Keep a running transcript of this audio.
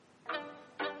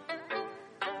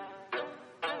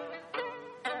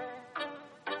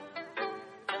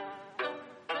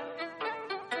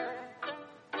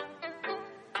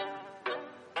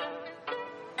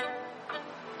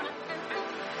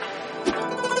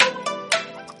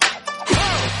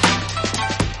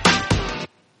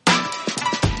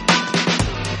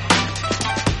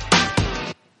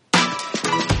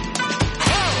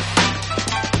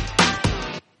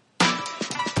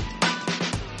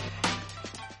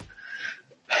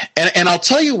And I'll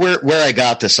tell you where I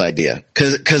got this idea.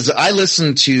 Cause I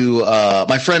listened to,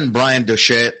 my friend Brian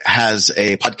Doschet has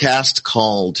a podcast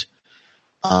called,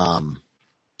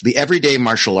 The Everyday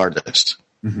Martial Artist.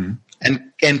 Mm-hmm.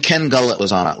 And Ken Gullett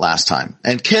was on it last time.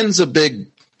 And Ken's a big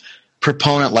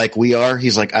proponent like we are.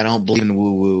 He's like, I don't believe in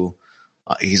woo woo.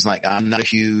 He's like, I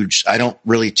don't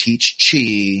really teach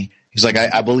chi. He's like,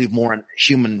 I believe more in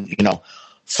human,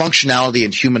 functionality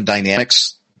and human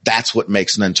dynamics. That's what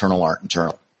makes an internal art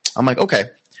internal. I'm like,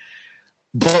 okay.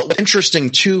 But what's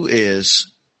interesting too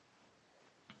is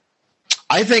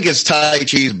I think his Tai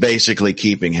Chi is basically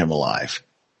keeping him alive.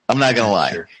 I'm not going to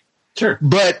lie. Sure.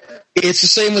 But it's the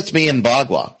same with me in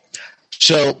Bagua.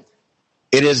 So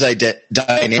it is a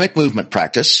dynamic movement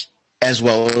practice as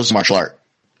well as martial art.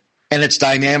 And it's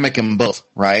dynamic in both,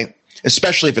 right?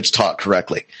 Especially if it's taught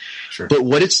correctly. Sure. But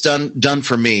what it's done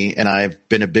for me, and I've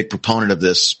been a big proponent of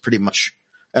this pretty much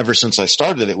ever since I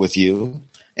started it with you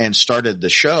and started the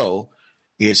show,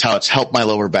 is how it's helped my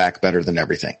lower back better than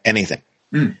anything.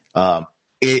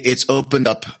 It's opened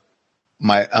up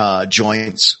my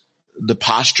joints.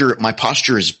 My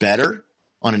posture is better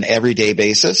on an everyday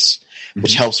basis,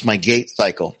 which helps my gait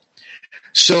cycle.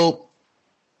 So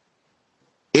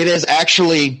it is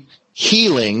actually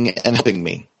healing and helping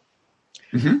me.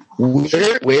 Mm-hmm.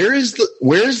 Where is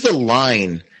the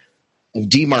line of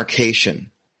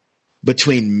demarcation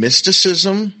between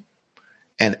mysticism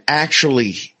and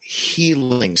actually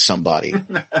healing somebody? And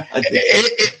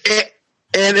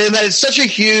that is such a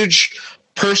huge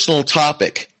personal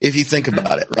topic if you think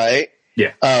about it, right?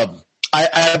 Yeah.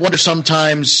 I wonder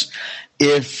sometimes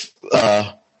if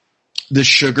the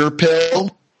sugar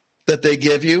pill that they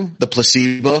give you, the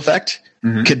placebo effect,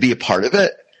 could be a part of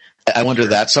it. I wonder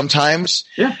that sometimes.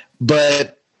 Yeah.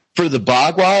 But for the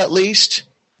Bagua, at least,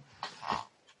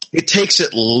 it takes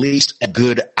at least a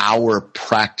good hour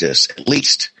practice. At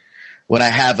least when I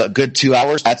have a good 2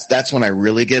 hours, that's when I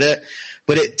really get it.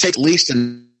 But it takes at least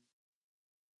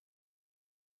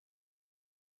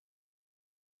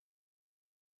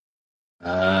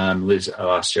I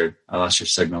lost your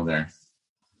signal there. I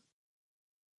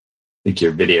think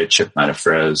your video chip might have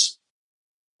froze.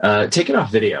 Take it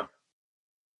off video.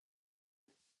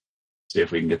 See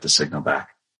if we can get the signal back.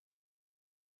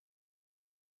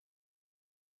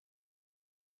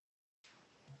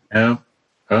 Oh,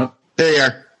 there you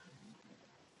are.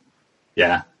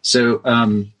 Yeah. So,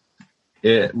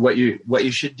 what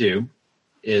you should do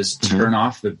is turn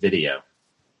off the video.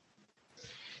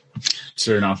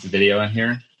 Turn off the video in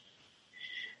here.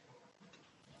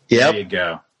 Yep. There you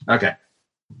go. Okay.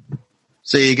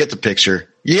 So you get the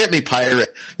picture. You get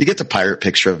the pirate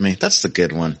picture of me. That's the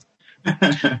good one.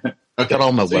 Okay. Got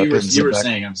all my weapons. You were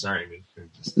saying, I'm sorry.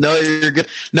 No, you're good.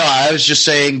 No, I was just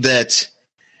saying that,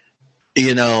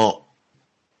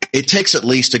 it takes at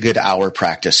least a good hour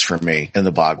practice for me in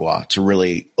the Bagua to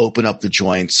really open up the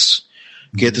joints,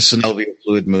 get the synovial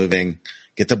fluid moving,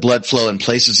 get the blood flow in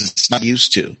places it's not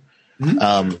used to.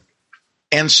 Mm-hmm.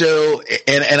 And so,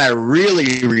 and I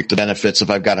really reap the benefits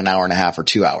if I've got an hour and a half or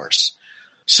 2 hours.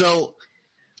 So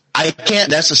I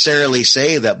can't necessarily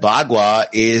say that Bagua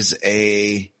is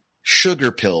a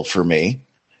sugar pill for me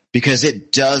because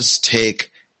it does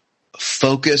take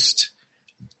focused,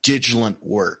 vigilant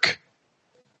work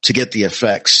to get the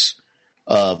effects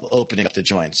of opening up the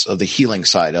joints, of the healing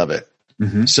side of it.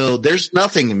 Mm-hmm. So there's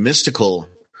nothing mystical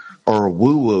or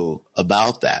woo-woo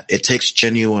about that. It takes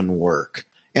genuine work.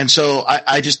 And so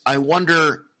I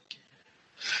wonder,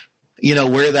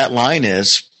 where that line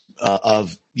is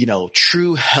of,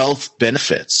 true health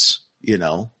benefits,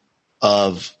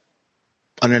 of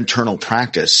an internal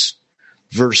practice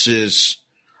versus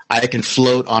I can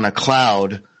float on a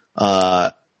cloud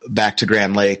back to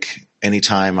Grand Lake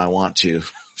anytime I want to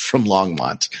from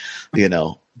Longmont,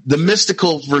 the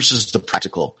mystical versus the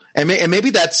practical. And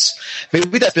maybe that's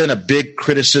been a big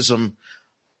criticism,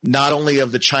 not only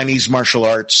of the Chinese martial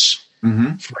arts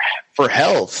for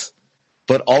health,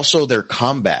 but also their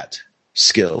combat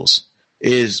skills.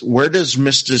 Is where does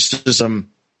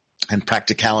mysticism and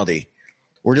practicality,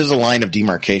 where does the line of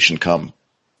demarcation come?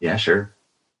 Yeah, sure.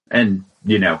 And,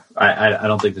 I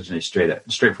don't think there's any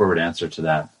straightforward answer to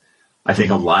that. I think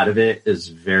a lot of it is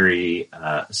very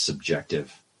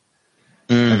subjective.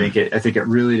 I think it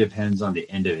really depends on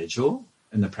the individual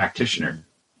and the practitioner.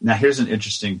 Now, here's an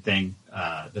interesting thing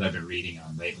that I've been reading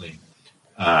on lately.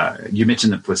 You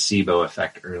mentioned the placebo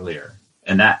effect earlier,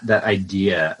 and that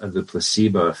idea of the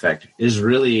placebo effect is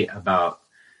really about,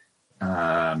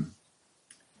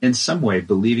 in some way,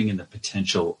 believing in the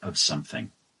potential of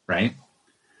something, right?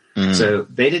 So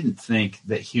they didn't think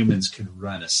that humans could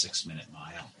run a 6-minute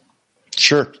mile.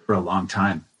 Sure. For a long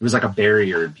time. It was like a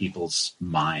barrier in people's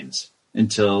minds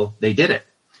until they did it.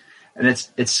 And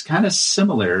it's kind of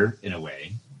similar in a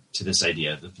way to this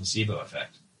idea of the placebo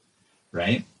effect,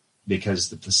 right? Because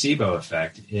the placebo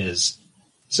effect is,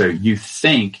 so you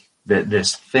think that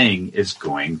this thing is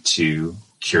going to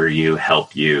cure you,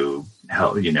 help,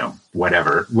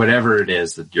 whatever it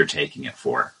is that you're taking it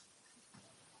for,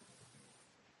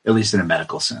 at least in a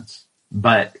medical sense.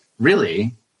 But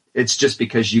really, it's just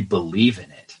because you believe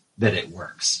in it that it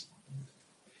works.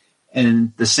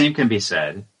 And the same can be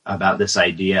said about this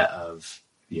idea of,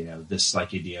 this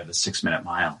like idea of a 6-minute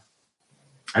mile.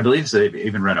 I believe they've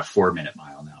even run a 4-minute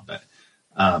mile now, but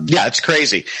yeah, it's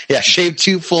crazy. Yeah, shave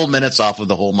 2 full minutes off of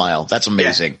the whole mile. That's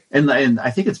amazing. Yeah. And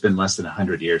I think it's been less than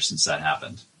 100 years since that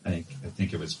happened. I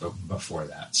think it was before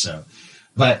that. So,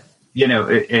 but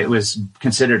it was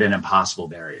considered an impossible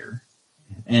barrier,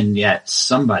 and yet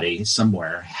somebody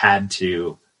somewhere had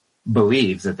to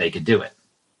believe that they could do it,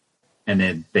 and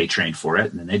then they trained for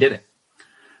it, and then they did it.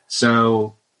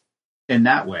 So, in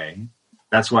that way,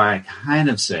 that's why I kind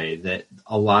of say that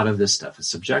a lot of this stuff is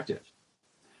subjective.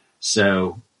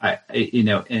 So,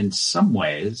 in some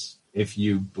ways, if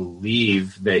you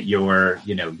believe that your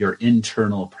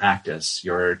internal practice,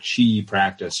 your chi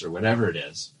practice or whatever it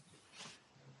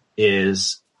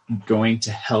is going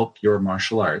to help your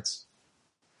martial arts,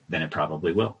 then it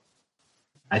probably will.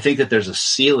 I think that there's a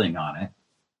ceiling on it.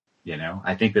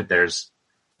 I think that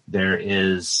there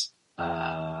is,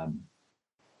 I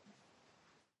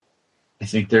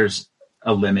think there's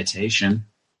a limitation,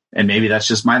 and maybe that's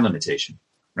just my limitation,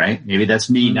 right? Maybe that's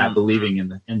me not believing in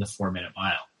the 4-minute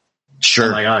mile. Sure.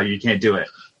 I'm like, oh, you can't do it.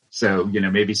 So,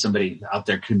 maybe somebody out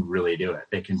there can really do it.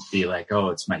 They can be like, oh,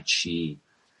 it's my chi,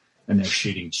 and they're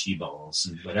shooting chi balls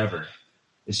and whatever.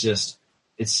 It's just,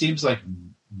 it seems like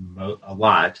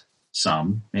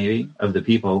some maybe of the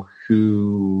people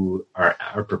who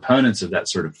are proponents of that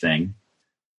sort of thing,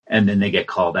 and then they get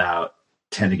called out,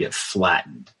 tend to get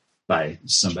flattened by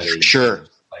somebody. Sure.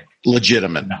 Like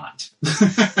legitimate. Not.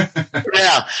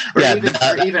 Yeah.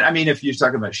 Even, I mean, if you're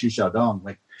talking about Xu Xiaodong,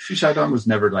 like Xu Xiaodong was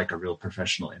never like a real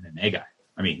professional MMA guy.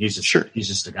 I mean, he's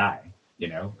just a guy,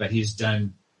 but he's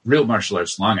done real martial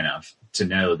arts long enough to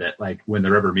know that, like, when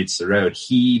the rubber meets the road,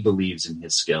 he believes in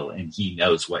his skill and he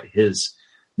knows what his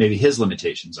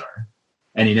limitations are,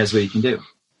 and he knows what he can do.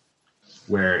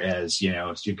 Whereas,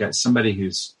 if you've got somebody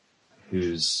who's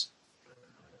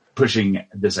pushing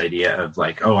this idea of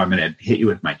like, oh, I'm going to hit you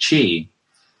with my chi,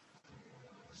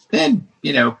 then,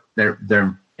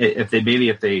 they're if they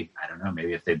believed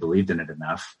in it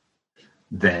enough,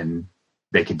 then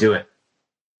they could do it.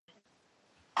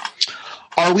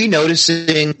 Are we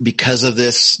noticing, because of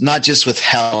this, not just with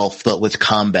health, but with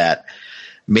combat,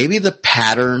 maybe the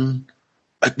pattern,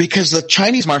 because the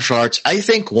Chinese martial arts, I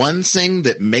think one thing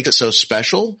that makes it so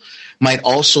special might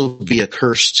also be a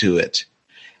curse to it.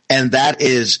 And that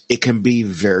is, it can be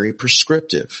very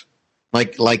prescriptive.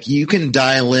 Like you can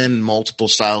dial in multiple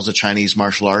styles of Chinese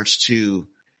martial arts to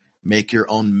make your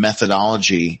own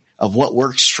methodology of what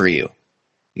works for you,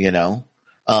 the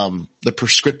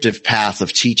prescriptive path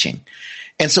of teaching.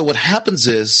 And so what happens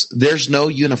is there's no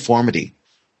uniformity.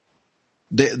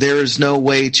 There is no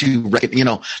way to,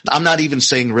 I'm not even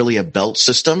saying really a belt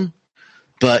system,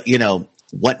 but,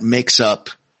 what makes up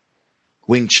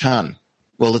Wing Chun?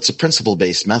 Well, it's a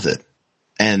principle-based method.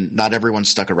 And not everyone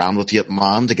stuck around with Yip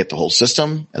Man to get the whole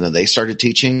system, and then they started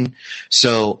teaching.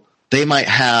 So they might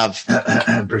have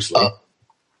Bruce Lee.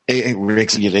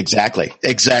 Exactly.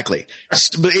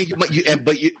 But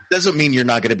you doesn't mean you're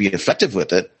not going to be effective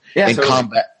with it in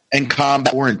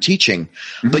combat or in teaching.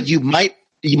 Mm-hmm. But you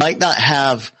might not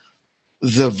have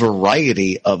the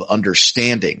variety of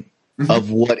understanding of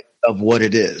what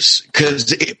it is.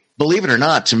 Because believe it or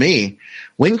not, to me,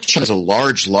 Wing Chun is a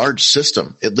large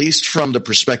system, at least from the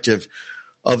perspective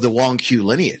of the Wong Q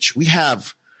lineage. We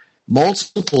have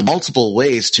multiple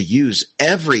ways to use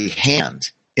every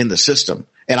hand in the system.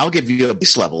 And I'll give you a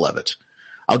base level of it.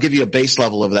 I'll give you a base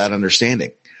level of that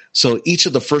understanding. So each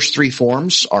of the first 3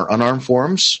 forms, our unarmed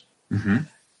forms,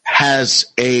 has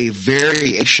a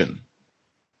variation.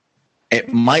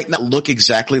 It might not look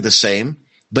exactly the same,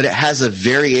 but it has a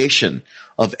variation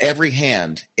of every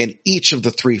hand in each of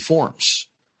the 3 forms.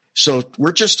 So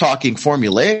we're just talking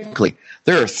formulaically.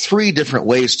 There are 3 different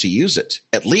ways to use it,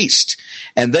 at least.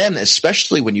 And then,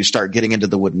 especially when you start getting into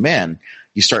the Wooden Man,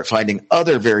 you start finding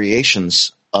other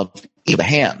variations of the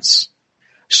hands.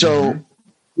 So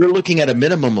we're looking at a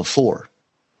minimum of 4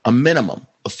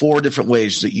 different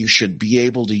ways that you should be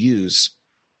able to use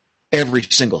every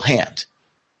single hand.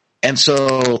 And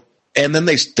so, and then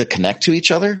they connect to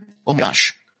each other. Oh my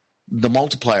gosh, the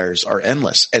multipliers are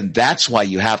endless. And that's why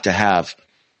you have to have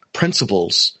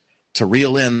principles to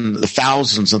reel in the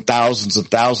thousands and thousands and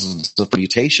thousands of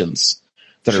permutations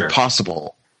that are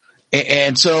possible.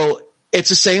 And so it's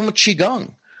the same with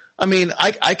Qigong. I mean,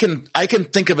 I can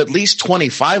think of at least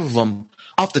 25 of them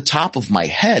off the top of my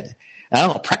head. I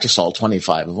don't practice all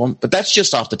 25 of them, but that's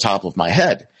just off the top of my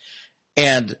head.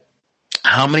 And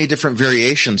how many different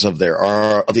variations of there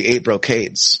are of the 8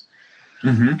 brocades?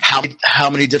 Mm-hmm. How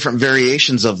many different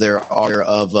variations of there are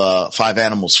of 5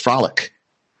 Animals Frolic,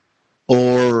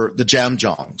 or the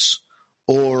Jamjongs,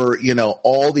 or, you know,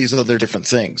 all these other different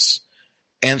things.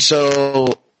 And so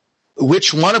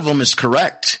which one of them is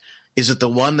correct? Is it the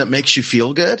one that makes you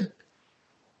feel good?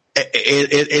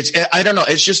 It's I don't know.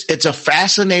 It's a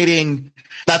fascinating,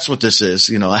 that's what this is.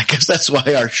 You know, I guess that's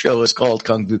why our show is called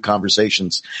Kung Fu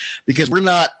Conversations, because we're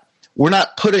not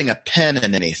putting a pen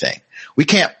in anything. We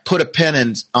can't put a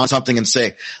pen on something and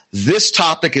say, this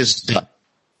topic is done.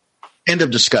 End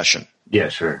of discussion. Yeah,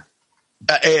 sure.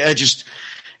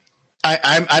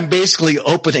 I'm basically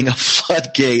opening a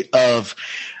floodgate of,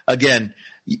 again,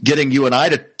 getting you and I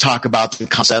to talk about the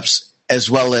concepts, as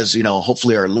well as, you know,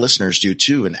 hopefully our listeners do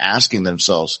too, and asking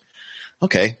themselves,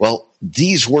 okay, well,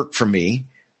 these work for me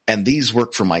and these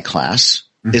work for my class.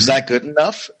 Mm-hmm. Is that good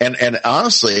enough? And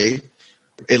honestly,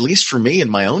 at least for me in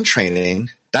my own training,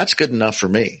 that's good enough for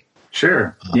me.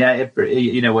 Sure. Yeah.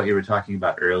 You know, what you were talking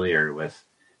about earlier with,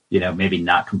 you know, maybe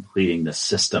not completing the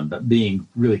system, but being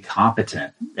really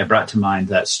competent. It brought to mind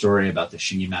that story about the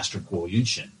Xingyi master Guo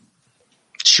Yunshin.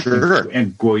 Sure.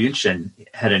 And Guo Yunshin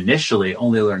had initially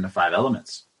only learned the 5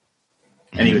 elements,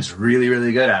 and he was really,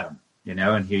 really good at them, you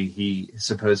know, and he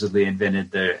supposedly invented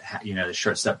the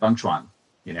short step Beng Chuan,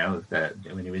 you know,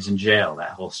 when he was in jail,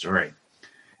 that whole story.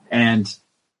 And,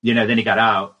 you know, then he got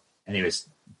out and he was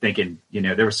thinking, you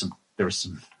know, there was some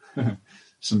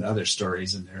some other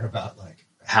stories in there about like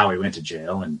how he went to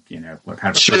jail and, you know, what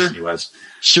kind of a person he was.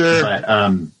 Sure.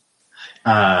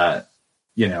 But,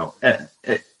 you know,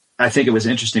 I think it was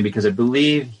interesting because I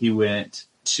believe he went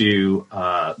to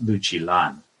Lu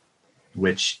Qilan,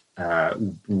 which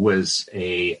was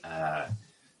I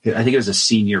think it was a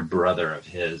senior brother of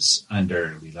his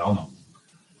under Li Laonong,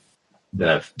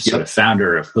 the sort of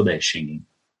founder of Hebei Xingyi.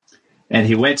 And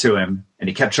he went to him and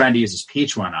he kept trying to use his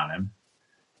Pichuan on him,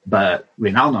 but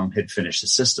Li Laonong had finished the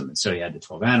system. And so he had the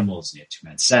 12 animals and he had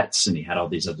 2-man sets and he had all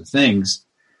these other things.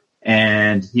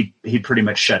 And he pretty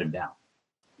much shut him down.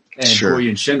 And Guo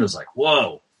Yunshin was like,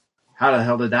 whoa, how the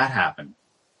hell did that happen?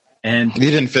 And he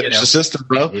didn't finish the system,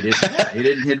 bro. He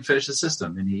didn't finish the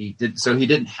system. And he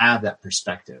didn't have that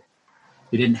perspective.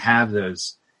 He didn't have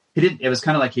those. It was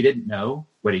kind of like he didn't know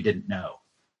what he didn't know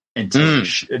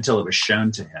until it was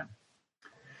shown to him.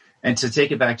 And to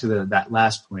take it back to that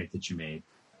last point that you made,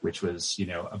 which was, you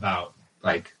know, about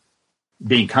like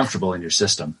being comfortable in your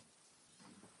system.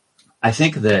 I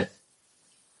think that,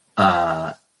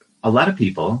 a lot of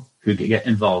people who get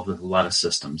involved with a lot of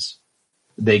systems,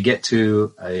 they get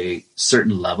to a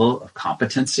certain level of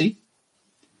competency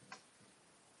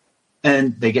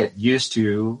and they get used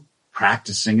to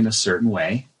practicing in a certain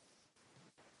way.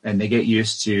 And they get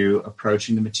used to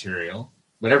approaching the material,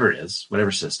 whatever it is,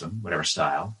 whatever system, whatever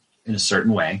style, in a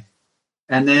certain way.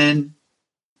 And then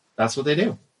that's what they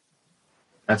do.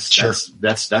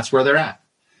 That's where they're at.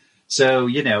 So,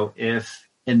 you know, if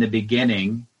in the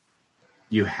beginning,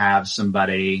 you have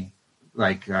somebody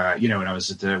like, you know, when I was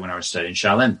studying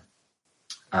Shaolin,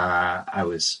 I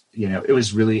was, you know, it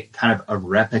was really kind of a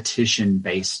repetition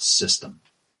based system.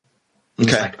 It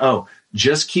was like, oh,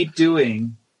 just keep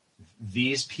doing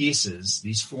these pieces,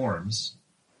 these forms,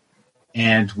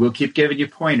 and we'll keep giving you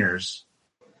pointers.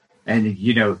 And,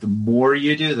 you know, the more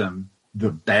you do them,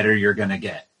 the better you're going to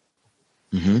get.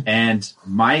 Mm-hmm. And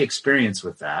my experience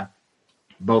with that,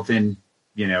 both in,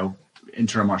 you know,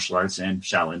 internal martial arts and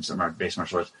Shaolin, some base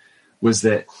martial arts, was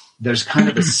that there's kind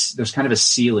of a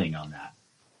ceiling on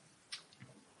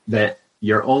that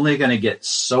you're only going to get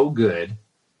so good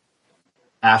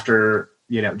after,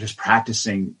 you know, just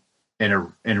practicing in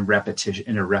a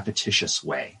repetitious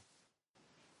way.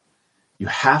 You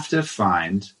have to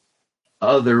find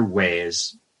other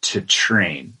ways to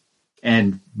train.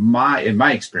 And in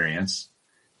my experience,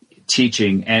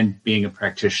 teaching and being a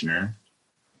practitioner,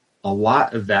 a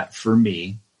lot of that for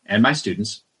me and my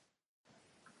students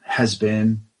has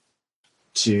been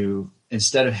to,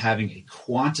 instead of having a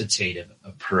quantitative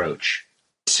approach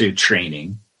to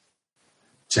training,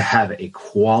 to have a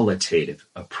qualitative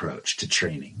approach to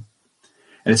training.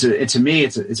 And to me,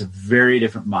 it's a very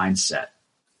different mindset.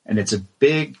 And it's a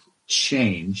big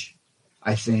change,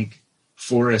 I think,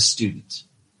 for a student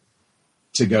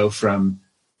to go from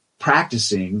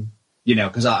practicing,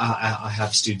 because I'll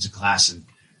have students in class and,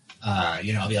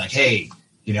 I'll be like, hey,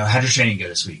 how'd your training go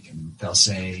this week? And they'll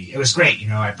say, it was great.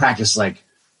 I practiced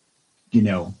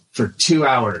for 2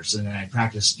 hours, and then I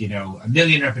practiced,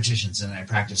 1,000,000 repetitions, and I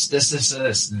practiced this.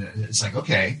 And it's like,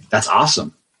 okay, that's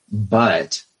awesome.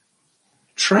 But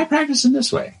try practicing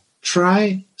this way.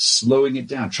 Try slowing it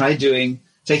down. Try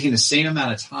taking the same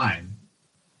amount of time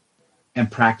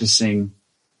and practicing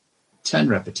 10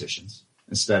 repetitions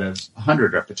instead of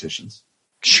 100 repetitions.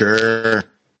 Sure.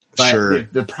 But sure.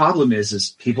 The problem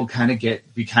is people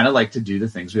we kind of like to do the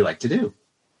things we like to do.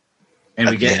 And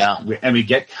we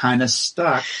get kind of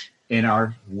stuck in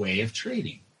our way of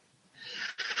training.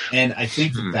 And I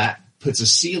think that puts a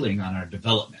ceiling on our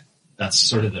development. That's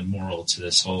sort of the moral to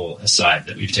this whole aside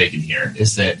that we've taken here,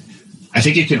 is that I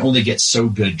think you can only get so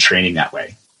good training that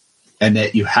way. And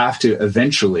that you have to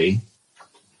eventually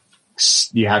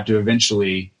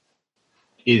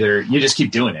either you just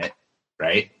keep doing it,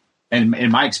 right? And in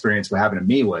my experience, what happened to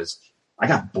me was I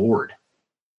got bored.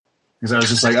 Because I was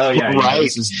just like, oh yeah, right.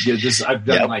 This I've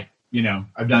done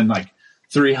I've done like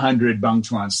 300 Bung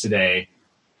Chuans today,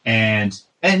 and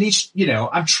each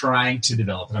I'm trying to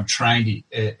develop, and I'm trying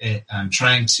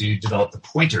to develop the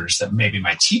pointers that maybe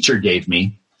my teacher gave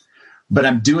me, but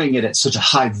I'm doing it at such a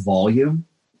high volume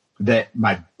that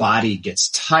my body gets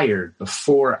tired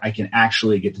before I can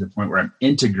actually get to the point where I'm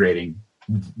integrating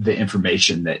the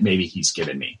information that maybe he's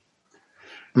given me.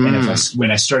 And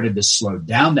when I started to slow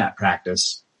down that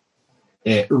practice,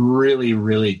 it really,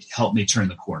 really helped me turn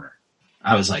the corner.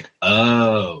 I was like,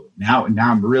 oh, now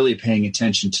I'm really paying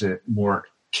attention to more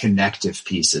connective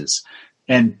pieces.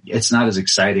 And it's not as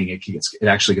exciting. It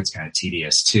actually gets kind of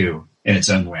tedious too in its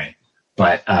own way.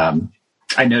 But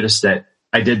I noticed that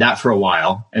I did that for a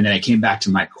while, and then I came back to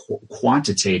my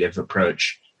quantitative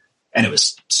approach, and it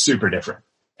was super different.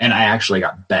 And I actually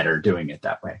got better doing it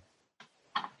that way.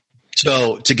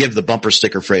 So to give the bumper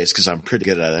sticker phrase, because I'm pretty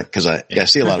good at it, because I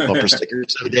see a lot of bumper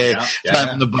stickers every day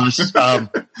on the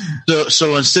bus.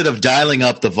 So instead of dialing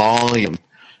up the volume,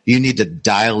 you need to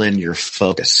dial in your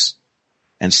focus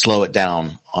and slow it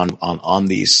down on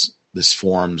these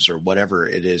forms or whatever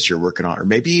it is you're working on, or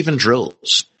maybe even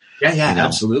drills. Yeah,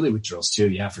 absolutely, with drills too.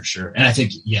 Yeah, for sure. And I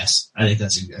think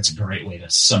that's a great way to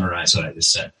summarize what I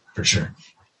just said, for sure.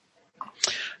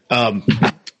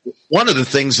 One of the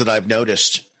things that I've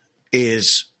noticed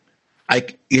is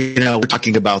we're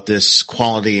talking about this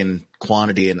quality and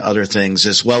quantity and other things,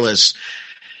 as well as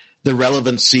the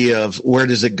relevancy of where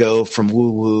does it go from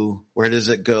woo-woo? Where does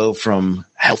it go from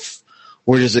health?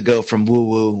 Where does it go from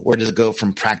woo-woo? Where does it go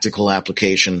from practical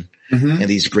application and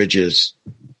these bridges?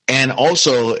 And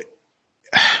also,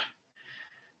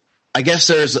 I guess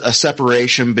there's a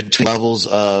separation between levels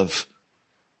of,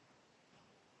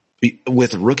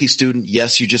 with a rookie student,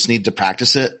 yes, you just need to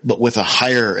practice it, but with a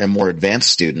higher and more advanced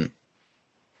student,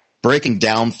 breaking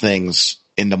down things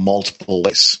into multiple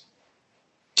ways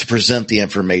to present the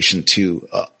information to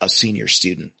a senior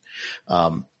student.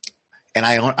 And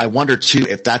I wonder too,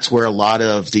 if that's where a lot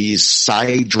of these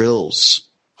side drills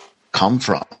come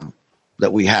from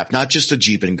that we have, not just the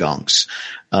Jeep and Gongs,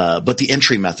 but the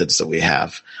entry methods that we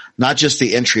have, not just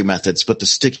the entry methods, but the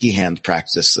sticky hand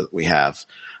practice that we have.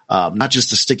 Not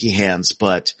just the sticky hands,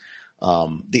 but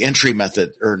the entry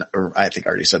method, or I think I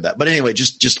already said that. But anyway,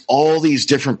 just all these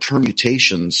different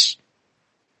permutations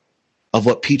of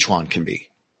what Pichuan can be.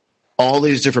 All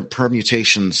these different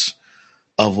permutations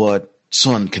of what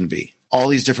Sun can be. All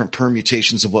these different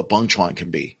permutations of what Bung Chuan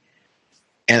can be.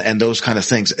 And those kind of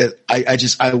things.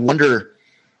 I wonder.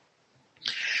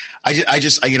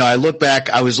 I look back,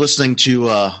 I was listening to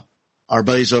our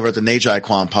buddies over at the Neji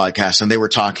Kwan podcast, and they were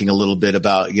talking a little bit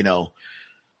about,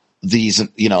 these,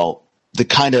 the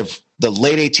kind of the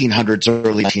late 1800s,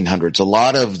 early 1900s, a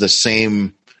lot of the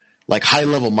same, like high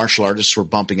level martial artists were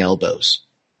bumping elbows.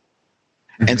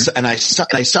 And I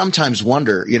sometimes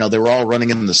wonder, they were all running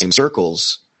in the same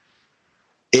circles.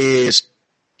 I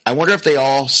wonder if they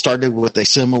all started with a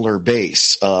similar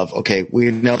base of, okay, we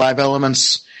know 5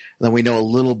 elements, and then we know a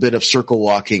little bit of circle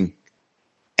walking,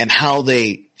 and how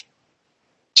they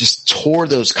just tore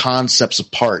those concepts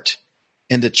apart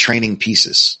into training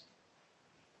pieces.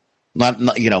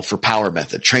 Not for power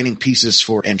method, training pieces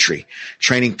for entry,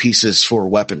 training pieces for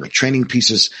weaponry, training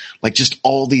pieces, like just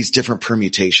all these different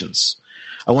permutations.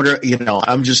 I wonder,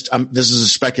 this is a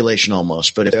speculation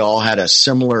almost, but if they all had a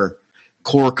similar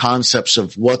core concepts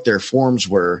of what their forms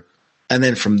were, and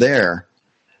then from there,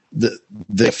 the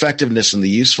effectiveness and the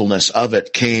usefulness of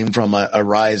it came from a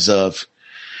rise of,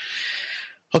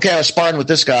 okay, I was sparring with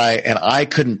this guy and I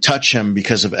couldn't touch him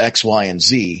because of X, Y, and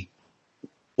Z.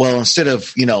 well, instead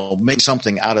of, make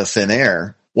something out of thin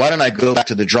air, why don't I go back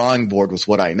to the drawing board with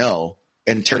what I know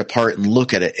and tear it apart and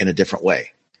look at it in a different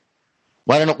way?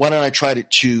 Why don't I try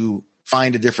to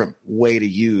find a different way to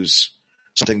use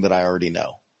something that I already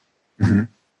know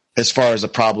as far as a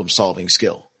problem solving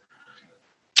skill?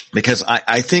 Because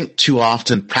I think too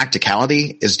often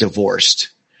practicality is divorced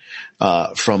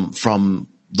from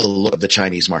the look of the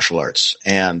Chinese martial arts.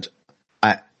 And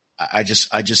I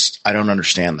don't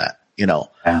understand that. Yeah.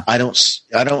 I don't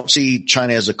see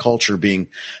China as a culture being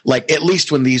like, at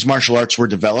least when these martial arts were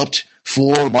developed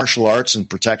for martial arts and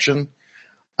protection,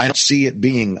 I don't see it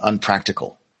being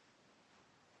unpractical.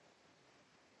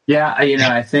 Yeah.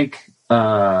 I think,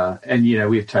 and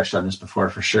we've touched on this before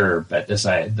for sure, but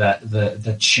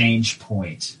the change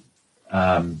point,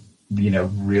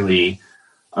 really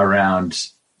around,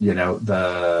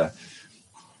 the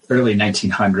early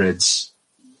 1900s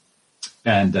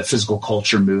and the physical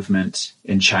culture movement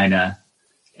in China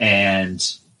and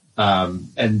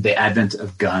the advent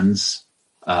of guns,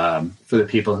 for the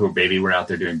people who maybe were out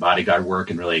there doing bodyguard work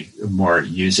and really more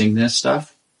using this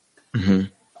stuff.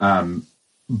 Mm-hmm.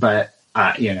 But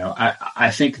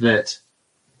I think that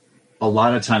a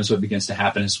lot of times what begins to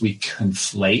happen is we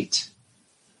conflate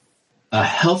a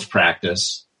health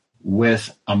practice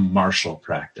with a martial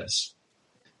practice.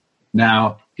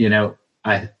 Now,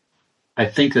 I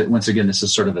think that once again, this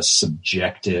is sort of a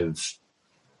subjective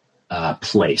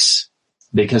place,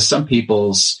 because some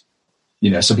people's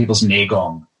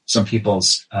Neigong, some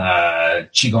people's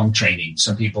Qigong training,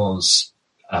 some people's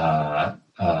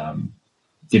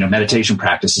meditation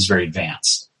practice is very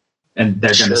advanced, and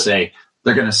they're going to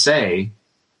say,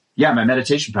 yeah, my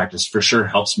meditation practice for sure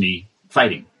helps me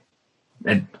fighting,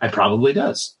 and it probably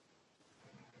does.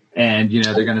 And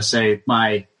they're going to say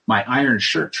my iron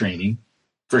shirt training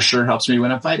for sure helps me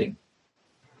when I'm fighting,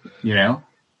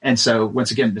 And so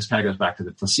once again, this kind of goes back to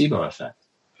the placebo effect.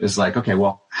 It's like, okay,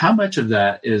 well, how much of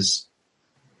that is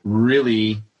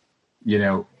really,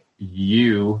 you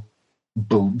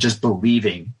just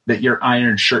believing that your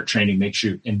iron shirt training makes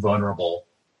you invulnerable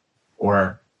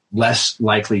or less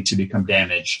likely to become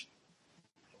damaged?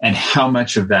 And how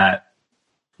much of that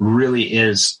really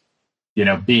is,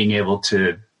 being able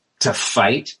to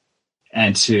fight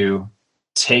and to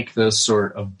take those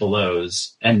sort of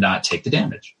blows and not take the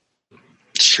damage?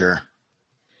 Sure.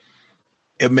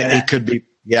 It could be.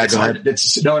 Yeah, go ahead.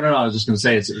 No. I was just going to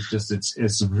say it's.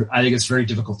 I think it's very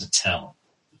difficult to tell,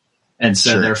 and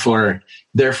so sure.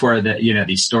 therefore that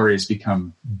these stories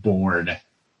become born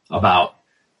about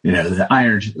the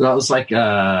iron. Well, it was like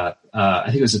I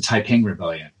think it was the Taiping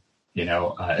Rebellion.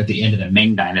 At the end of the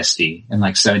Ming Dynasty in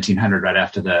like 1700, right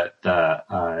after the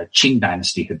Qing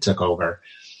Dynasty had took over,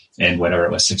 in whatever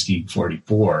it was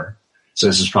 1644. So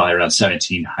this is probably around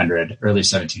 1700, early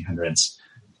 1700s.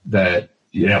 But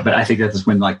I think that was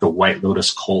when like the White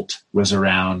Lotus cult was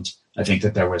around. I think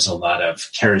that there was a lot of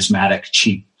charismatic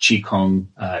Qigong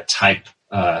type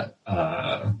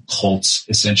cults,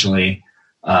 essentially,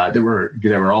 that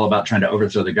were all about trying to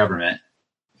overthrow the government,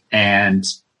 and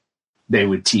they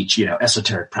would teach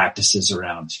esoteric practices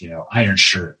around iron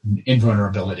shirt,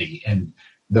 invulnerability, and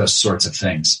those sorts of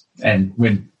things. And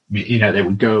when they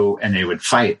would go and they would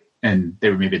fight, and they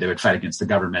would fight against the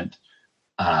government.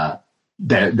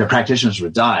 The practitioners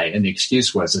would die, and the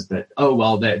excuse was that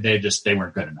they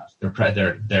weren't good enough.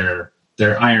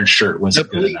 Their iron shirt wasn't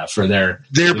good enough for their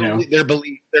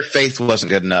belief, their faith wasn't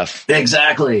good enough.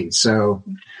 Exactly. So,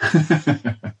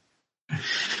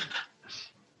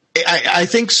 I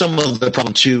think some of the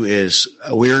problem too is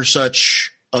we're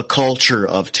such a culture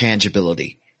of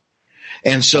tangibility,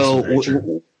 and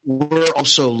so we're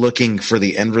also looking for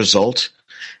the end result.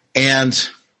 And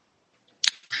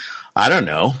I don't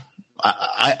know.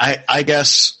 I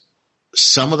guess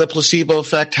some of the placebo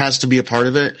effect has to be a part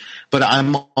of it, but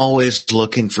I'm always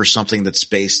looking for something that's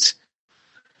based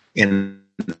in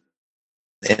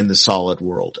the solid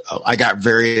world. I got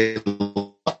very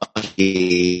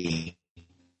lucky.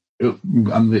 I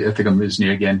think I'm losing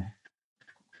you again.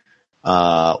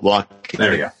 Walking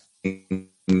there we go.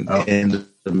 In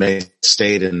the May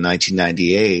State in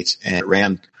 1998, and it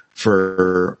ran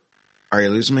for. Are you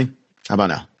losing me? How about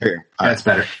now? Here. That's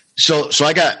better. So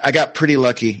I got pretty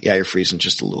lucky. Yeah, you're freezing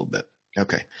just a little bit.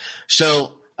 Okay.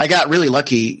 So I got really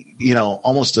lucky,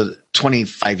 almost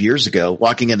 25 years ago,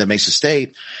 walking into Mesa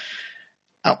State.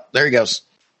 Oh, there he goes.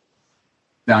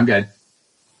 No, I'm good.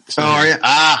 Oh, are you?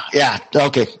 Yeah.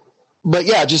 Okay. But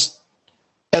yeah, just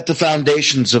at the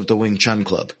foundations of the Wing Chun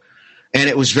Club. And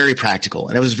it was very practical,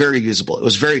 and it was very usable. It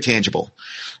was very tangible.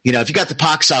 If you got the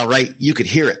Pak Sao right, you could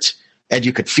hear it and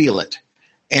you could feel it.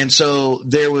 And so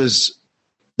there was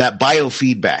that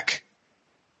biofeedback,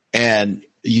 and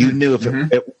you knew if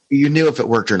you knew if it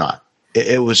worked or not.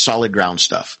 It was solid ground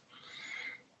stuff.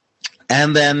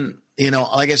 And then,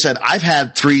 like I said, I've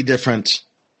had 3 different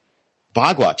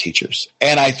Bagua teachers.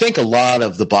 And I think a lot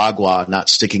of the Bagua not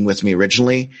sticking with me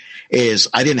originally is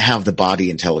I didn't have the body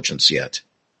intelligence yet.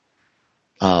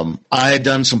 I had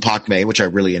done some Pak Mei, which I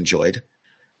really enjoyed.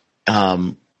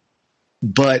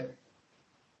 But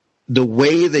the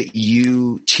way that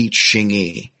you teach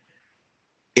Xingyi,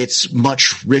 it's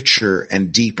much richer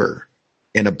and deeper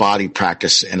in a body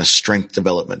practice and a strength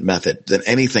development method than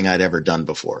anything I'd ever done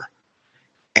before.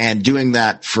 And doing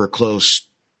that for close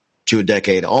to a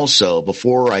decade also,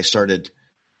 before I started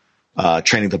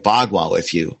training the Bagua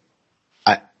with you,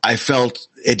 I felt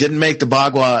it didn't make the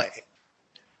Bagua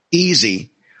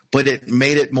easy, but it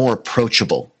made it more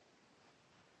approachable.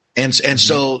 And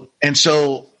so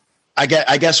I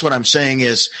guess what I'm saying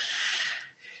is,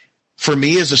 for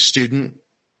me as a student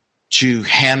to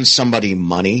hand somebody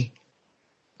money,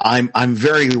 I'm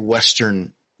very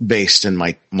Western based in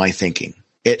my thinking.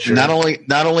 It sure. Not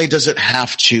only does it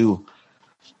have to,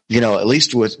 at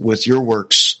least with your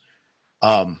works,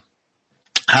 have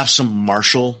some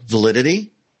martial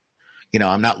validity.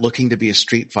 I'm not looking to be a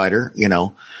street fighter.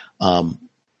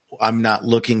 I'm not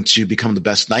looking to become the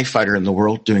best knife fighter in the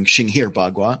world doing Xingyi or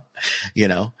Bagua,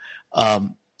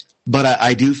 but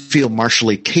I do feel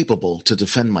martially capable to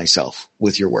defend myself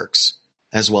with your works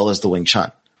as well as the Wing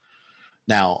Chun.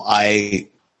 Now I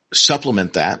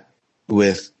supplement that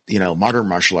with, modern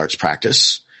martial arts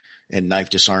practice and knife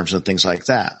disarms and things like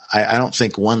that. I don't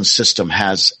think one system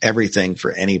has everything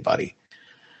for anybody.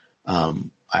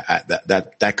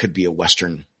 That could be a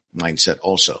Western mindset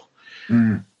also.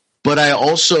 Mm. But I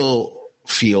also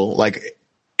feel like,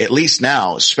 at least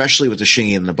now, especially with the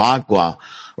Xingyi and the Bagua,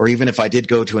 or even if I did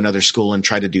go to another school and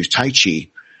try to do Tai Chi,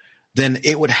 then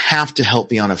it would have to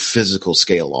help me on a physical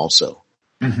scale also.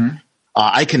 Mm-hmm.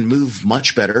 I can move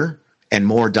much better and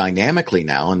more dynamically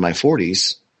now in my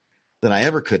 40s than I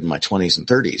ever could in my 20s and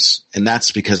 30s. And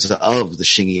that's because of the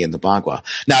Xingyi and the Bagua.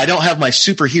 Now, I don't have my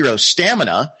superhero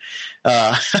stamina.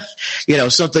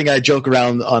 Something I joke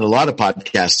around on a lot of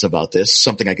podcasts about this,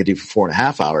 something I could do for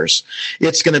 4.5 hours.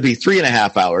 It's going to be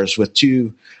 3.5 hours with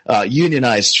 2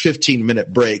 unionized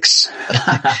 15-minute breaks.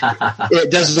 It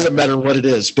doesn't matter what it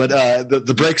is, but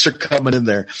the breaks are coming in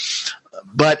there.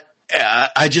 But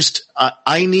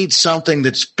I need something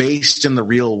that's based in the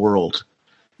real world.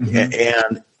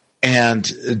 Mm-hmm.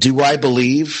 And do I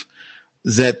believe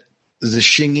that the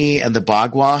Xingyi and the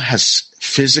Bagua has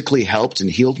physically helped and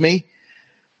healed me?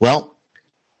 Well,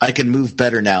 I can move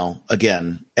better now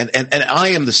again. And I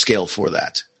am the scale for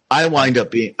that. I wind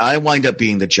up being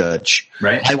the judge.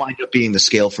 Right. I wind up being the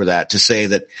scale for that, to say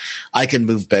that I can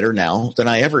move better now than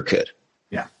I ever could.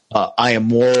 Yeah. I am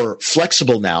more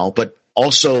flexible now, but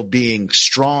also being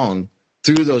strong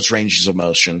through those ranges of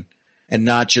motion and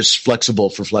not just flexible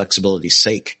for flexibility's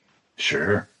sake.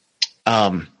 Sure.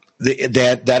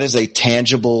 That is a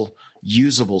tangible,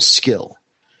 usable skill.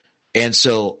 And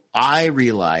so I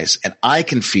realize, and I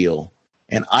can feel,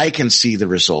 and I can see the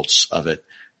results of it.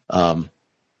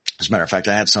 As a matter of fact,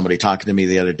 I had somebody talking to me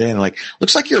the other day and they're like,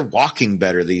 looks like you're walking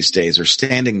better these days or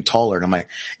standing taller. And I'm like,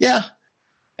 yeah.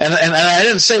 And I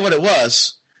didn't say what it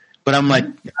was, but I'm like,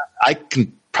 I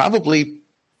can probably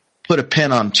put a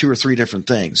pin on 2 or 3 different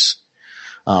things.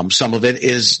 Some of it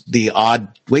is the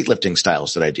odd weightlifting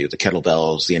styles that I do, the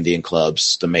kettlebells, the Indian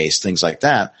clubs, the mace, things like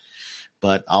that.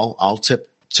 But I'll tip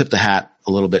the hat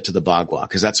a little bit to the Bagua,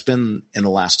 because that's been, in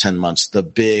the last 10 months, the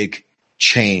big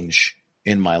change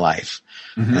in my life.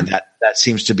 Mm-hmm. And that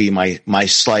seems to be my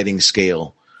sliding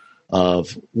scale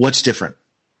of what's different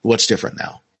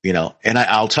now, and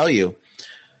I'll tell you,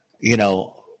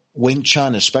 Wing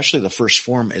Chun, especially the first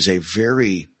form, is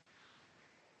you're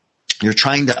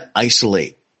trying to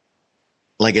isolate.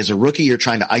 Like as a rookie, you're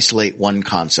trying to isolate one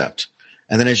concept.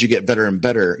 And then as you get better and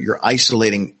better, you're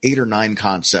isolating 8 or 9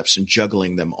 concepts and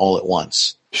juggling them all at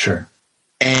once. Sure.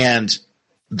 And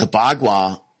the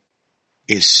Bagua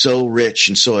is so rich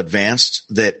and so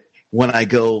advanced that when I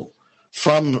go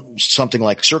from something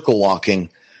like circle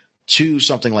walking to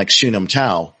something like Sunam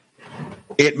Tao,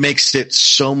 it makes it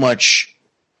so much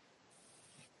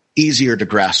easier to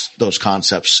grasp those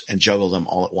concepts and juggle them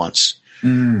all at once.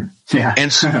 Yeah.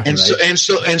 And so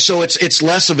it's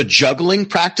less of a juggling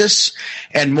practice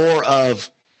and more of,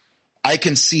 I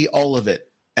can see all of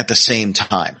it at the same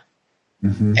time.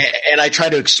 Mm-hmm. And I try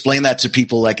to explain that to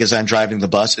people, like as I'm driving the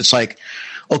bus. It's like,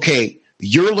 okay,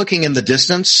 you're looking in the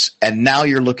distance and now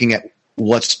you're looking at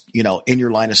what's, in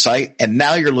your line of sight. And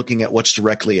now you're looking at what's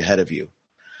directly ahead of you.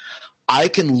 I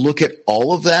can look at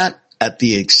all of that at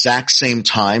the exact same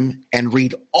time and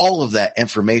read all of that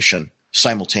information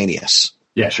simultaneous.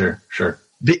 Yeah, sure.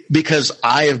 Because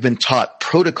I have been taught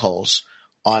protocols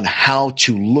on how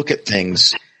to look at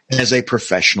things as a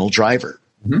professional driver.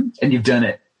 Mm-hmm. And you've done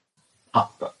it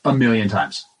a million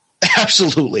times.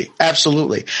 Absolutely.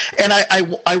 And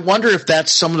I wonder if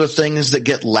that's some of the things that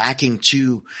get lacking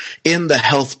too in the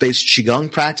health-based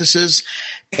Qigong practices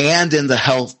and in the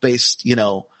health-based,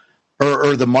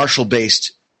 or the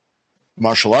martial-based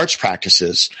martial arts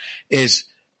practices, is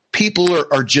people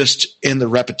are just in the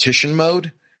repetition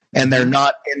mode and they're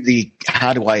not in the,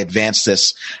 how do I advance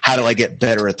this? How do I get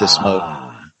better at this mode?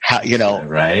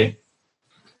 Right.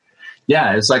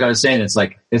 Yeah. It's like I was saying,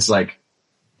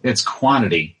 it's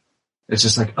quantity. It's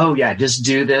just like, oh yeah, just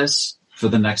do this for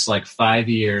the next 5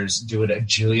 years, do it a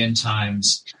jillion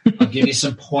times. I'll give you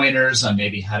some pointers on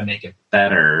maybe how to make it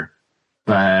better.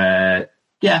 But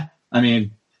yeah, I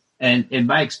mean, and in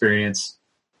my experience,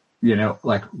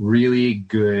 really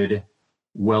good,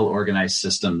 well-organized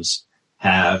systems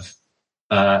have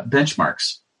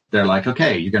benchmarks. They're like,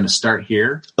 okay, you're going to start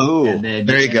here. Oh,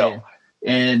 there you go.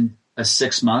 In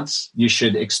 6 months, you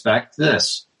should expect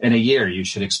this. In a year, you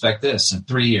should expect this. In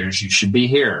 3 years, you should be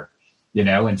here.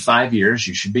 In 5 years,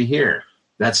 you should be here.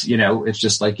 That's, it's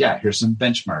just like, yeah, here's some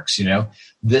benchmarks,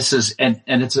 this is, and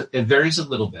it varies a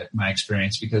little bit, my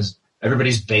experience, because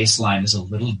everybody's baseline is a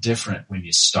little different when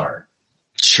you start.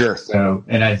 Sure. So,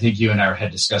 and I think you and I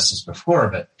had discussed this before,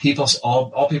 but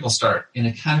all people start in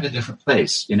a kind of a different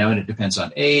place, and it depends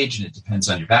on age and it depends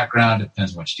on your background. It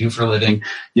depends on what you do for a living.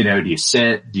 Do you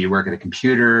sit? Do you work at a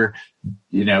computer?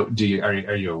 Are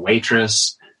you a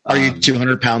waitress? Are you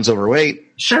 200 pounds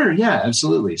overweight? Sure. Yeah,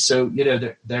 absolutely. So,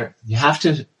 there you have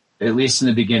to, at least in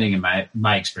the beginning, in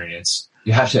my experience,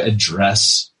 you have to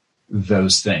address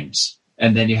those things.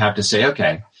 And then you have to say,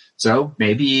 okay, so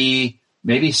maybe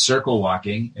circle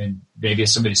walking, and maybe if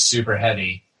somebody's super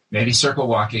heavy, maybe circle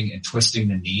walking and twisting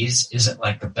the knees isn't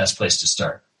the best place to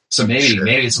start. So maybe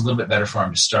it's a little bit better for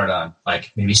them to start on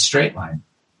maybe straight line,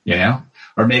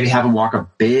 or maybe have them walk a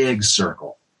big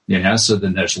circle, so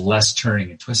then there's less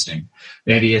turning and twisting.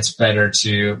 Maybe it's better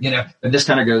to, and this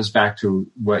kind of goes back to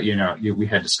what, we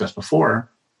had discussed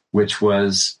before, which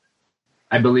was,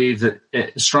 I believe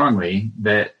strongly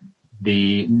that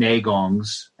the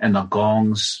Neigongs and the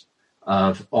Gongs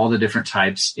of all the different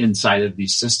types inside of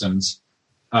these systems,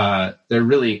 they're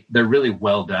really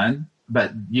well done,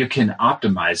 but you can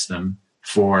optimize them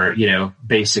for,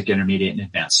 basic, intermediate, and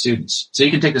advanced students. So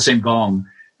you can take the same Gong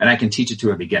and I can teach it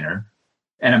to a beginner,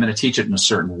 and I'm going to teach it in a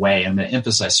certain way. I'm going to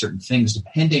emphasize certain things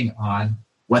depending on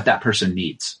what that person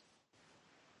needs.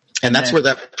 And that's where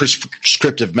that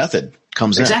prescriptive method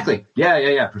comes in. Exactly.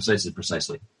 Yeah.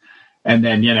 Precisely. And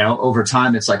then, over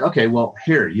time, it's like, okay, well,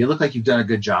 here, you look like you've done a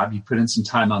good job. You put in some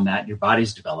time on that. Your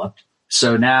body's developed.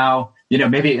 So now,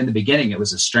 maybe in the beginning, it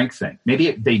was a strength thing. Maybe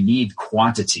they need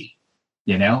quantity,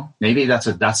 maybe that's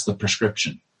the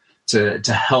prescription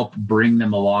to help bring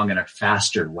them along in a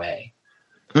faster way.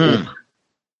 Maybe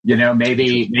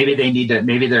they need to,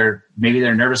 maybe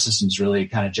their nervous system's really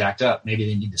kind of jacked up. Maybe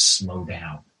they need to slow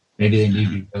down. Maybe they need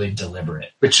to be really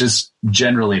deliberate, which is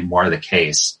generally more the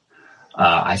case.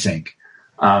 I think.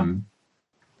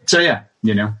 So yeah,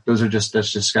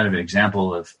 that's just kind of an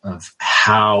example of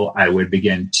how I would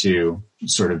begin to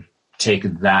sort of take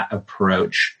that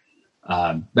approach.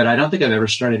 But I don't think I've ever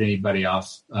started anybody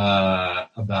off,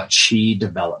 about chi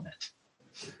development.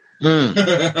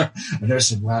 I never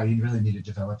said, wow, you really need to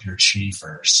develop your chi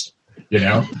first,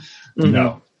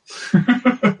 No.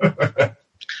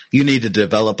 You need to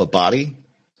develop a body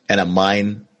and a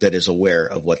mind that is aware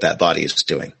of what that body is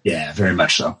doing. Yeah, very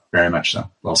much so. Very much so.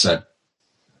 Well said.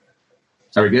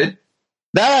 Are we good?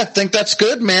 I think that's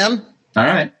good, man. All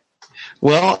right.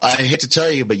 Well, I hate to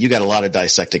tell you, but you got a lot of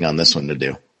dissecting on this one to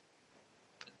do.